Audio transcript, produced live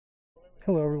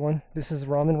Hello everyone, this is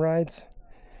Ramen Rides.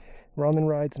 Ramen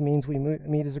Rides means we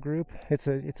meet as a group. It's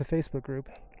a Facebook group,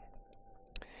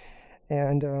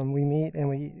 and we meet and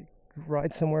we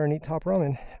ride somewhere and eat top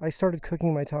ramen. I started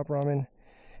cooking my top ramen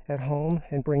at home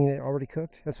and bringing it already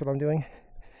cooked. That's what I'm doing,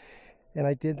 and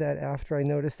I did that after I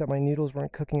noticed that my noodles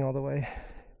weren't cooking all the way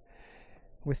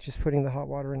with just putting the hot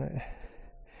water in it.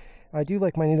 I do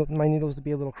like my noodles to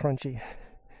be a little crunchy,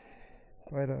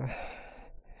 but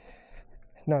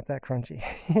not that crunchy.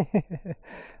 I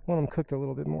want them cooked a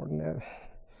little bit more than that.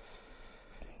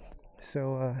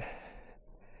 So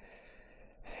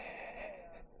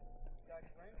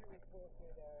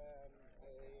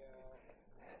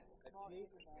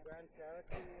Grand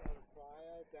Cherokee on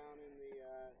fire down in the,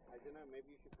 I don't know, maybe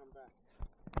you should come back.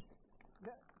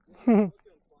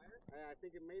 I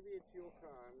think maybe it's your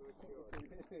car, I'm not sure.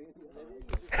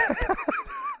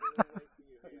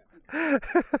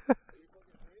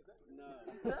 No.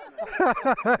 But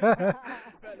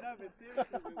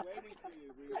seriously, we're waiting for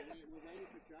you. We're waiting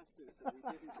for justice, so we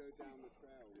didn't go down the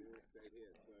trail. We all stayed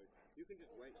here. So you can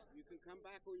just wait. You can come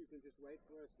back, or you can just wait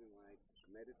for us and like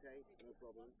meditate. No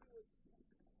problem.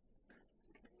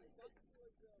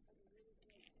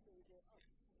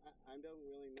 I don't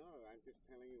really know. I'm just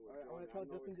telling you what. I want to tell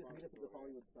Justin to meet up at the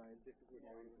Hollywood sign. This is what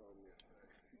Aaron told me.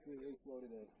 He's going to really floated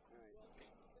in. Alright.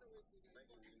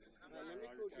 Let me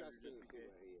call Justin and see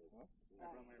where he is. Huh? I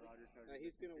brought my Roger charger.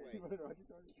 He's going to wait. Roger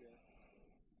charger? Yeah.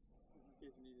 Just in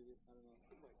case we needed it. I don't know.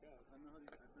 Oh my god. I don't know how to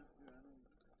do it. I don't know.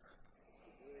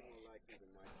 He's really more likely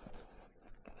than my charger.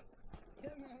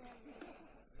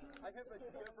 I have a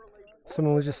Chevrolet.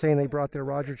 someone was just saying they brought their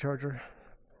Roger charger.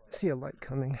 I see a light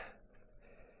coming.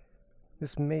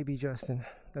 This may be Justin.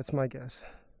 That's my guess.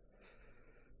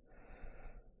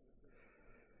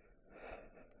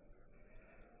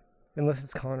 Unless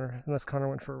it's Connor. Unless Connor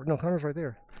went for... No, Connor's right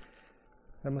there.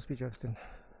 That must be Justin.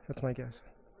 That's my guess.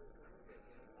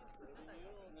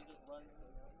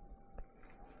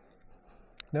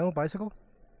 No? Bicycle?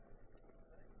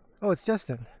 Oh, it's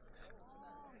Justin.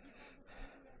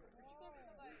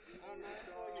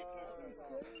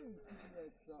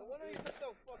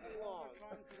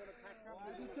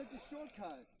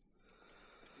 Shortcut.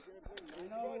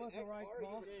 You know what's the right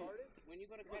call? When you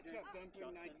go to catch up, don't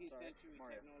bring 19th century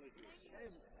technology.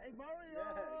 Hey Mario!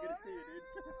 Yeah, good to see you,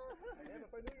 dude.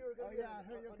 If I knew you were going to I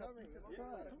heard you're coming.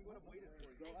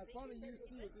 I thought you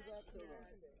see it. Did that too.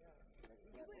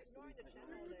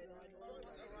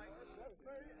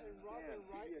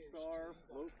 Guitar,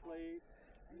 float plates,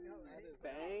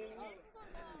 bang.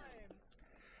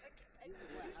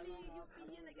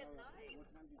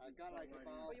 I got like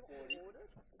about 40.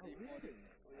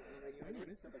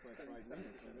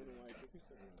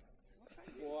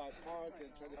 Well, I parked and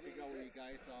tried to figure out where you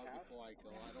guys are before I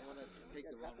go. I don't want to take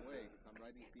the wrong way because I'm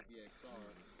riding CBXR.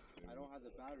 I don't have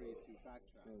the battery to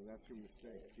backtrack. So that's your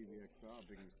mistake. CBXR,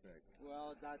 big mistake.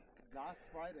 Well, that last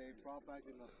Friday brought back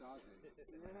the nostalgia. Did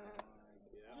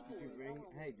you bring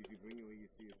your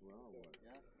AUC as well or what?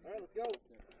 Yeah. Alright, let's go.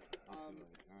 Alright.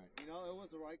 You know, it was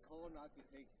the right call not to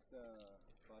take the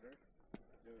butter.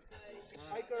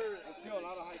 Hiker. Let's go, a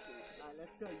lot of hikers. Let's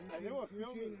go. I think they were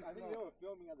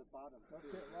filming at the bottom.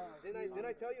 Didn't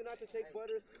I tell you not to take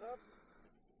butters up?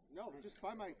 No, just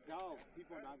by myself,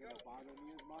 people are not going to bother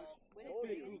me as much. When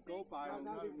If you go by them,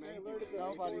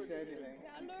 nobody said anything.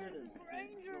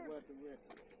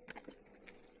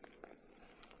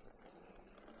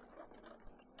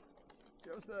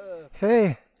 Joseph.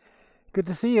 Hey, good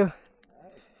to see you.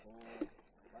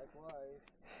 Likewise.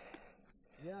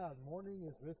 Yeah, morning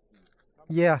is risky.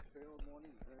 Yeah.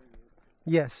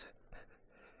 Yes.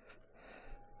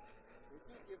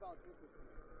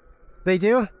 They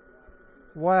do?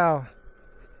 Wow.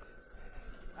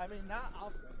 I mean, not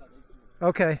often, but they do.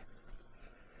 Okay.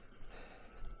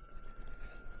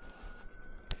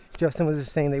 Justin was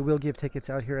just saying they will give tickets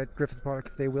out here at Griffith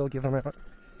Park. They will give them out.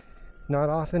 Not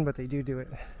often, but they do it.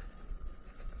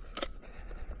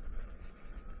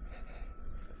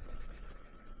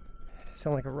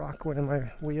 Sound like a rock went in my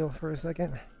wheel for a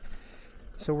second.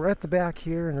 So we're at the back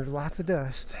here and there's lots of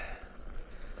dust.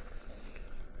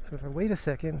 So if I wait a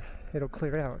second, it'll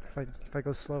clear out. If I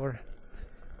go slower,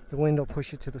 the wind will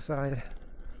push it to the side,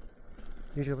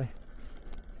 usually.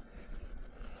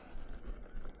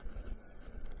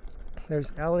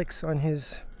 There's Alex on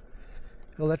his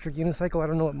electric unicycle. I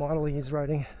don't know what model he's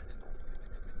riding.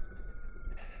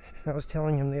 I was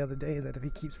telling him the other day that if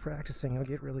he keeps practicing, he'll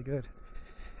get really good.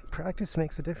 Practice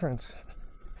makes a difference.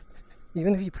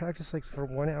 Even if you practice like for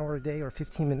 1 hour a day or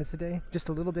 15 minutes a day, just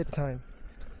a little bit of time.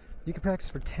 You can practice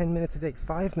for 10 minutes a day,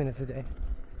 5 minutes a day.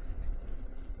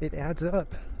 It adds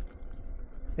up.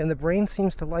 And the brain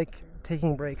seems to like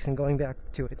taking breaks and going back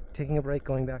to it, taking a break,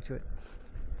 going back to it.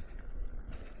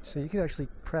 So you could actually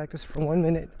practice for 1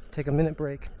 minute, take a minute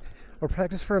break, or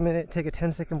practice for a minute, take a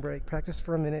 10-second break, practice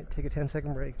for a minute, take a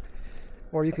 10-second break.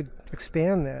 Or you could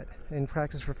expand that and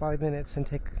practice for 5 minutes and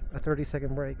take a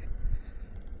 30-second break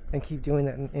and keep doing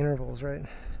that in intervals, right?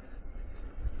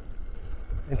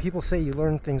 And people say you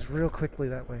learn things real quickly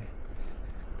that way.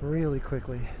 Really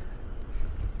quickly.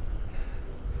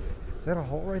 Is that a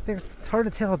hole right there? It's hard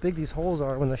to tell how big these holes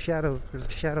are when there's a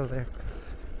shadow there.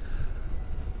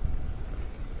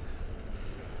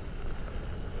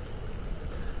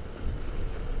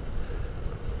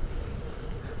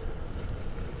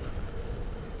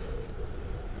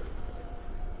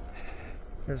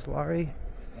 There's Laurie.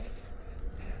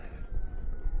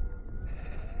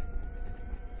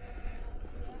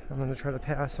 I'm going to try to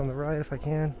pass on the right if I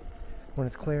can, when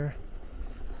it's clear.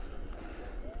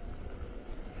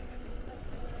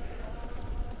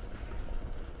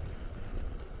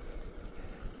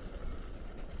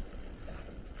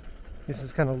 This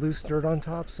is kind of loose dirt on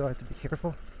top, so I have to be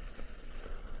careful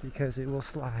because it will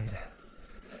slide.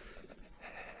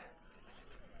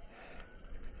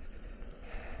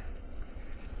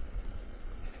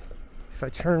 If I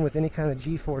turn with any kind of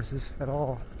G-forces at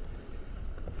all,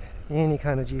 any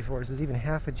kind of G-forces, even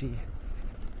half a G,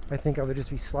 I think I would just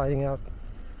be sliding out,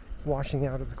 washing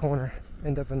out of the corner,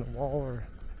 end up in the wall or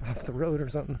off the road or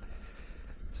something.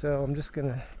 So I'm just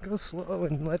gonna go slow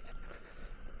and let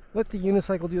the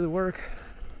unicycle do the work.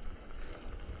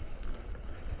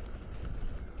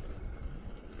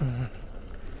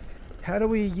 How do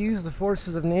we use the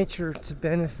forces of nature to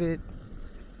benefit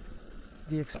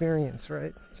the experience,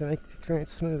 right? To make the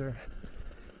experience smoother.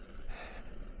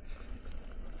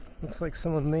 Looks like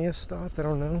someone may have stopped, I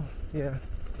don't know. Yeah.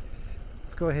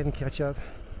 Let's go ahead and catch up.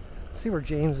 See where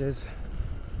James is.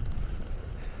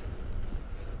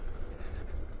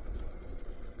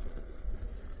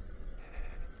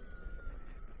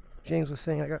 James was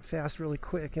saying I got fast really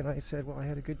quick, and I said, well, I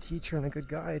had a good teacher and a good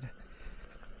guide,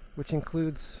 which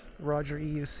includes Roger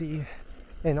EUC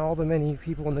and all the many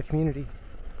people in the community.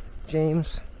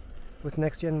 James with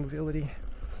Next Gen Mobility.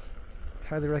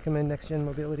 Highly recommend Next Gen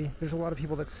Mobility. There's a lot of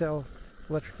people that sell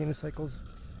electric unicycles.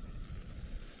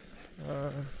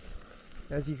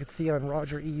 As you can see on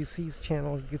Roger EUC's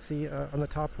channel, you can see on the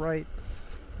top right,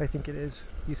 I think it is,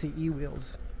 you see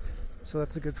e-wheels. So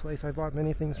that's a good place. I bought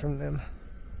many things from them.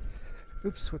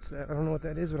 Oops, what's that? I don't know what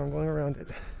that is, but I'm going around it.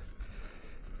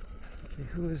 Okay,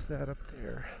 who is that up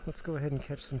there? Let's go ahead and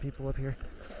catch some people up here.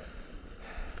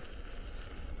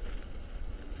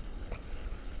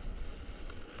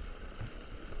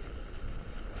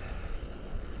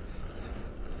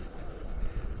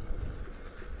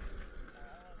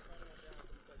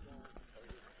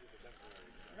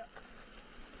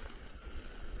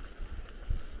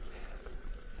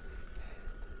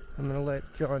 I'm gonna let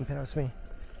John pass me.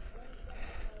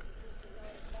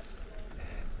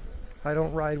 I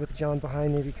don't ride with John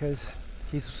behind me because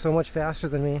he's so much faster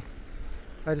than me.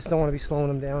 I just don't want to be slowing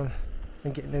him down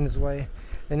and getting in his way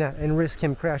and risk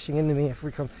him crashing into me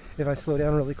if I slow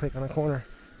down really quick on a corner.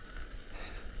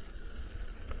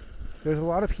 There's a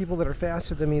lot of people that are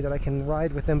faster than me that I can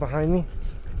ride with them behind me.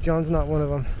 John's not one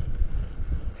of them.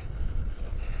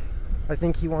 I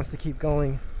think he wants to keep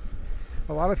going.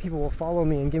 A lot of people will follow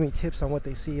me and give me tips on what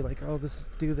they see, like, oh,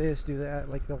 do this, do that.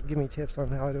 Like, they'll give me tips on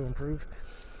how to improve.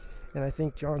 And I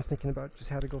think John's thinking about just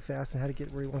how to go fast and how to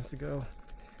get where he wants to go,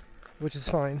 which is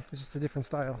fine. It's just a different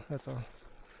style, that's all.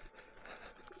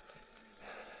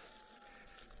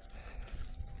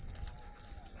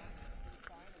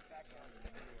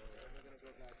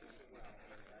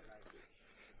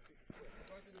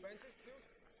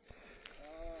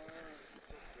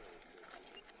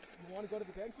 You want to go to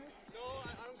the benches? No,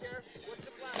 I don't care. What's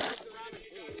the plan? What's the ramen?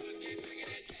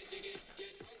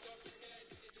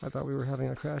 I thought we were having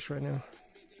a crash right now.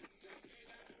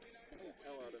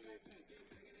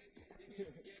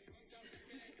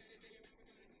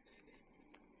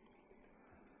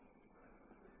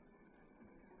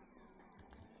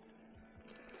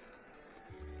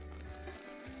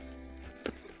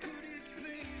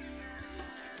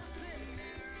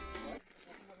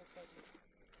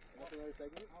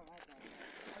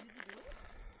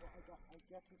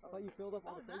 I thought you filled up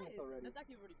all the nice. segments already. That's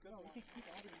actually really good. No, we can keep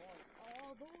adding more.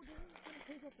 Although this is going to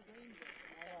take up the range.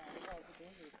 I know, it's a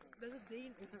dangerous thing. There's a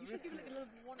danger. It's a You should give risky it like a little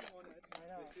warning on it. I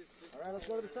know. Alright, let's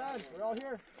go to the sand. We're all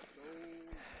here.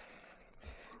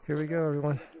 Here we go,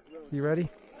 everyone. You ready?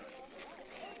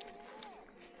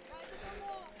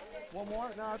 One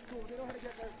more? No, it's cool. They know how to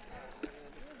get there.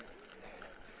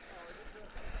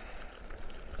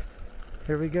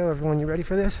 Here we go, everyone. You ready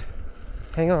for this?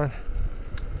 Hang on.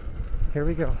 Here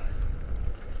we go.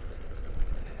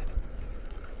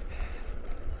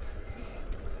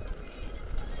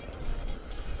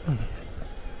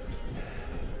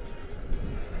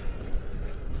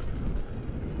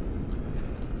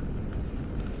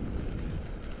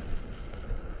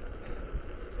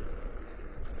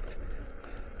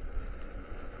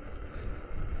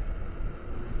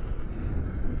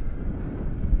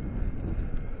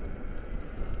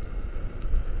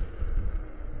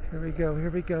 Here we go, here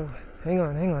we go. Hang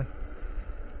on, hang on.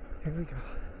 Here we go.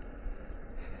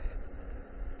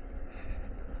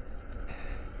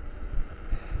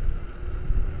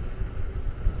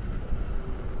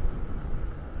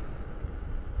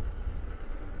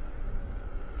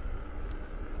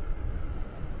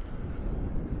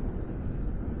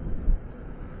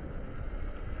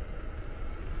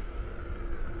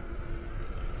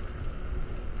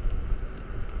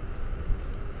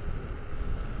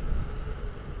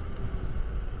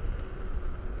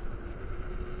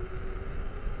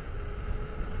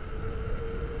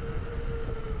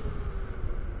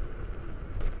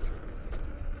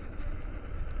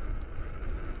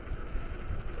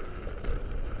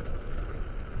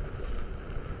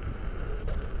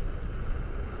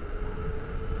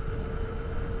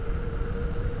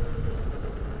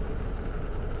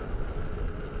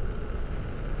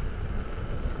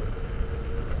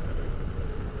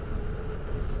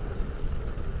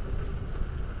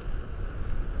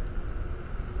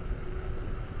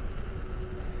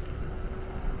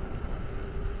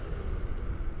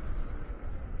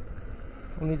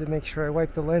 I'll need to make sure I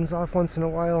wipe the lens off once in a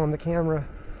while on the camera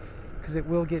because it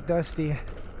will get dusty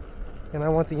and I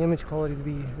want the image quality to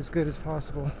be as good as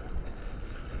possible.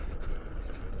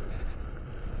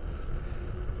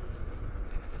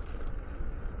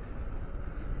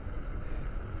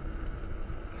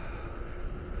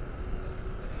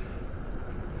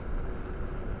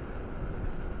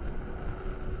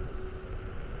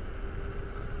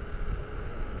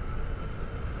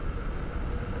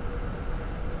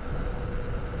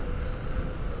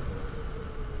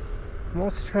 I'm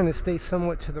also trying to stay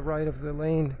somewhat to the right of the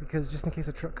lane because just in case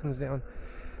a truck comes down.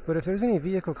 But if there's any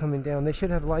vehicle coming down, they should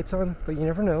have lights on, but you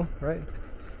never know, right?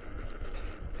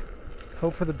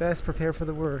 Hope for the best, prepare for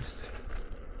the worst.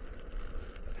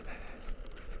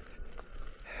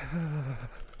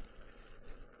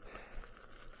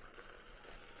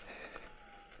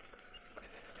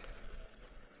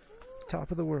 Top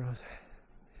of the world. I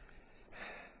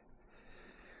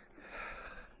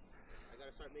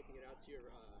gotta start making it out to your,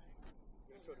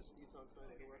 gonna show the speed sign so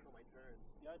I can work on my turns.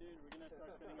 Yeah, dude, we're gonna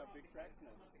start setting up big tracks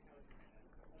now.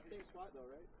 Same spot though,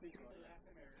 right? Same spot.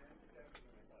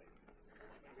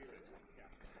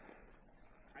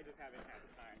 I just haven't had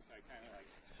the time, so I kind of like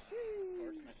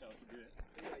forced myself to do it.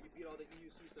 Yeah, you beat all the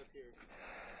EUC stuff here.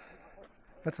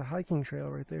 That's a hiking trail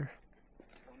right there.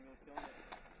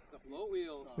 It's a float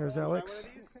wheel. There's Try one of Alex,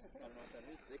 these?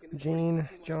 They can- Gene,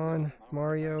 John,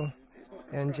 Mario,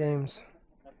 and James.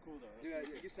 That's cool though.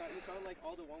 Dude, you sound like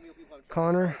all the one wheel people I'm trying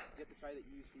Connor. to get to try the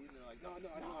EUC and they're like, no,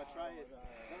 I don't want to try it.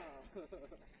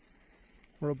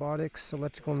 No. Robotics,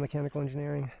 electrical and mechanical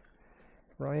engineering.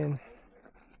 Ryan.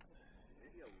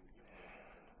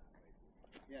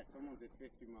 Yeah, someone did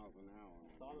 50 miles an hour.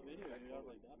 Saw the video, dude. I was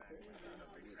like, that's crazy.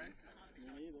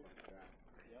 Me neither. Yeah.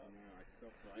 No, I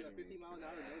stopped You riding. got 50 mile an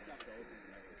hour no drop though.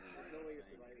 There's no way you're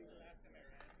surviving.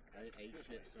 I ate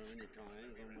shit so many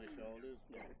times on my shoulders.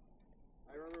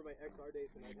 I remember my XR days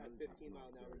when I had 15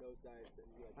 mile an hour nose dives and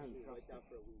be like wiped out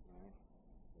for a week.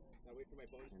 I wait for my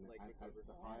bones to like recover.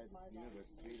 The highest, the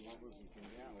speed levels you can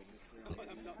get, like just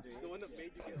The one that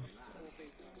made you get whole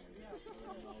face.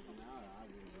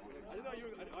 I didn't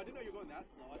know you were going that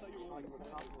slow. I thought you were going like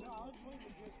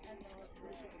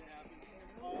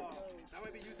oh, that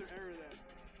might be user error then.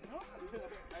 I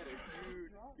had a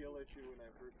huge skill issue when I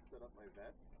first set up my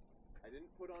vest. I didn't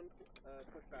put on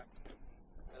pushback,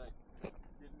 and I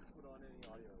didn't put on any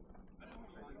audio.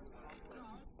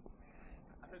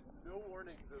 I had no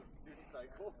warnings of duty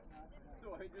cycle,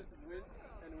 so I just went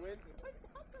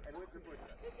to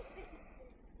pushback.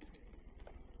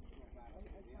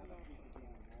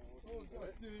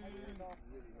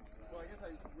 Well, I guess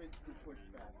I went to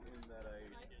pushback in that I.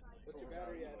 What's your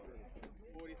battery at?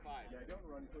 45. Yeah, I don't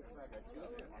run pushback. I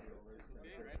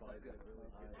just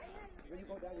When you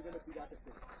go down, you're gonna be back at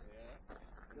 6. Yeah.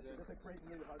 That's a great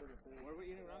really harder to pull. What are we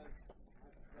eating, Ron?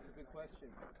 That's a good question.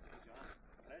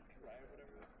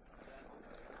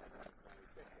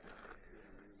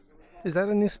 Is that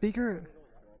a new speaker,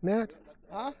 Matt?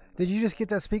 Huh? Did you just get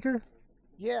that speaker?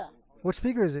 Yeah. What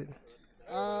speaker is it?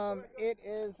 It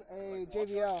is a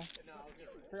JBL.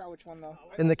 Forgot which one though.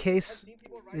 And the case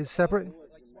is separate?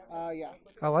 Yeah.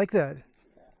 I like that.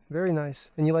 Very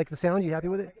nice. And you like the sound? You happy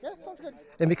with it? Yeah, sounds good.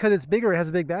 And because it's bigger, it has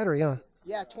a big battery, huh?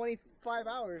 Yeah, 25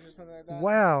 hours or something like that.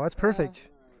 Wow, that's perfect.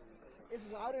 It's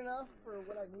loud enough for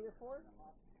what I need it for.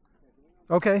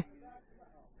 Okay.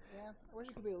 Yeah, I wish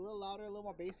it could be a little louder, a little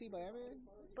more bassy, but I mean,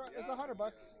 it's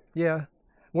 $100. Yeah.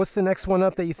 What's the next one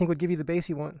up that you think would give you the bass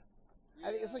you want?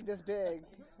 I think it's like this big.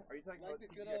 Are you talking about the I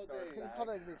think it's called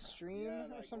like the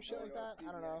Extreme or some shit like that.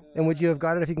 I don't know. And would you have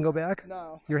got it if you can go back?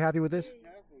 No. You're happy with this?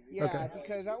 Yeah, Okay.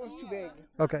 because that was too big.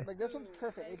 Okay. Like this one's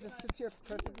perfect. It just sits here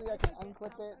perfectly. I can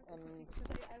unclip it and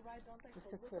just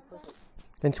sits there perfect.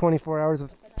 And 25 hours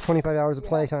of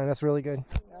playtime. That's really good.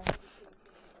 Yeah.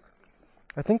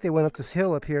 I think they went up this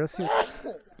hill up here. Let's see.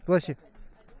 Bless you.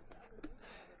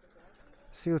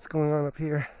 See what's going on up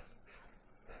here.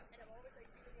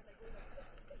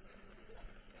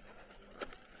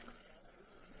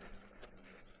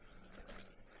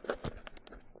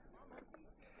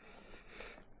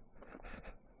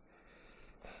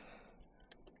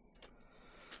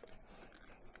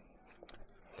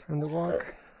 Time to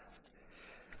walk.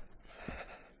 I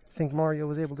think Mario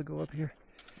was able to go up here.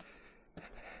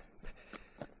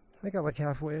 I got like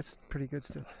halfway. It's pretty good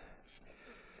still.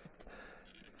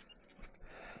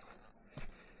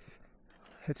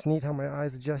 It's neat how my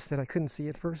eyes adjusted. I couldn't see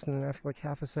it first, and then after like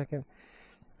half a second,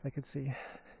 I could see.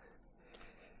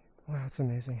 Wow, it's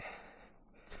amazing.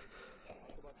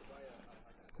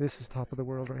 This is top of the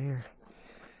world right here.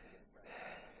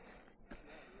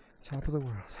 Top of the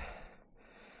world.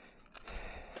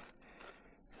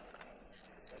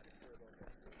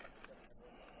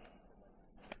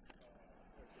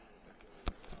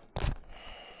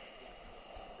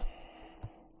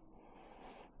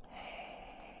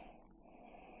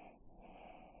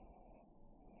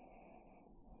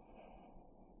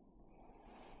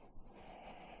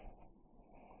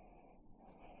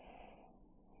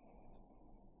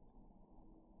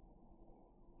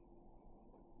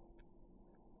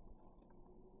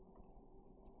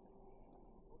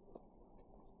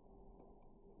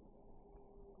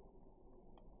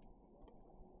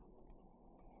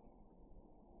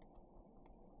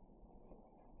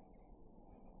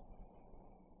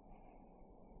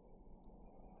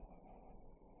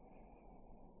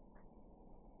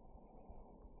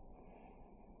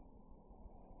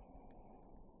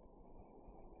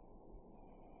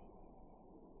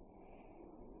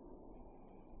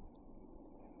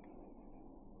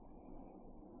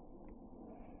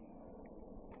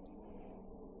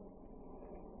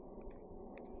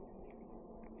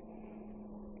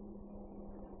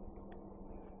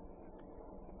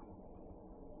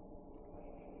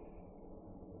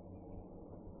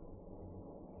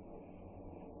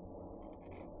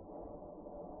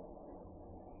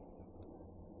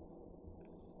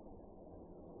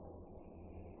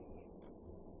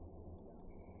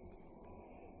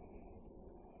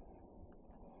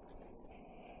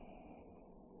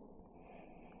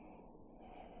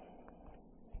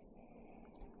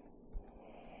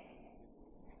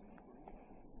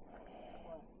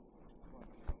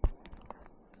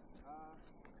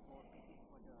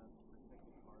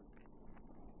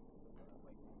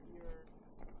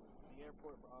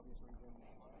 For obvious reasons.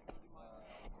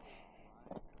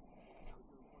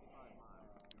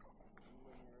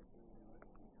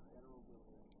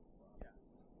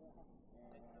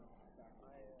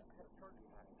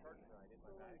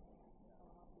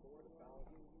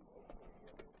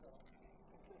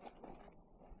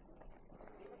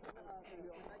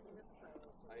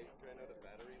 I ran out of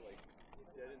battery, like,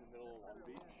 dead in the middle of the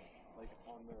beach, like,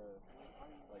 on the,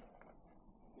 like,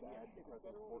 sad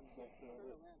depressive port section of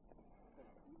it.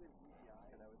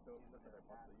 And I was so upset that I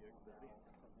bought the EX30.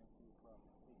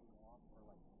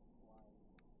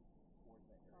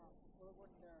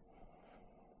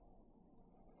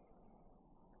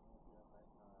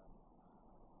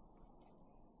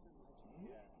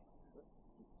 Yes.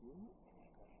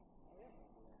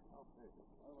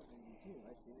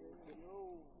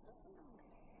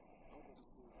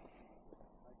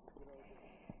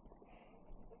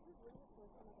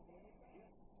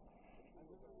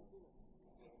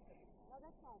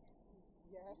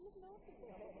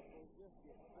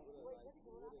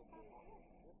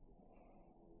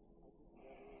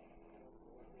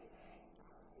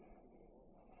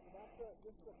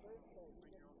 This is the first thing.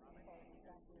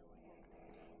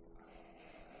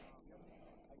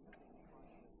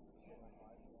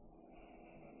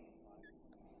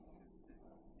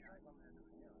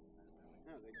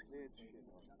 No, they cleared shit.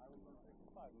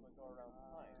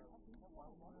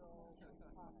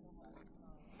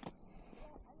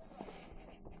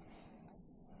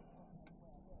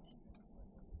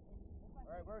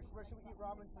 right, where should we eat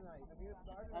ramen tonight? Amir's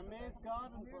Garden? Amir's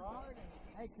Garden, bro.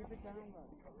 Hey, keep it down, bro.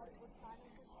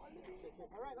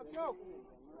 All right, let's go.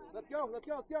 Let's go. Let's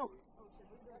go. Let's go.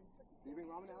 Do you bring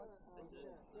ramen, Alex?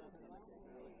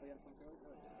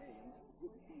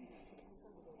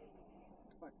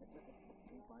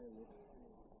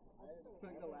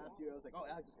 The last year, I was like, oh,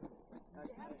 Alex is coming.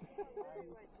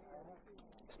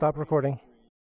 Stop recording.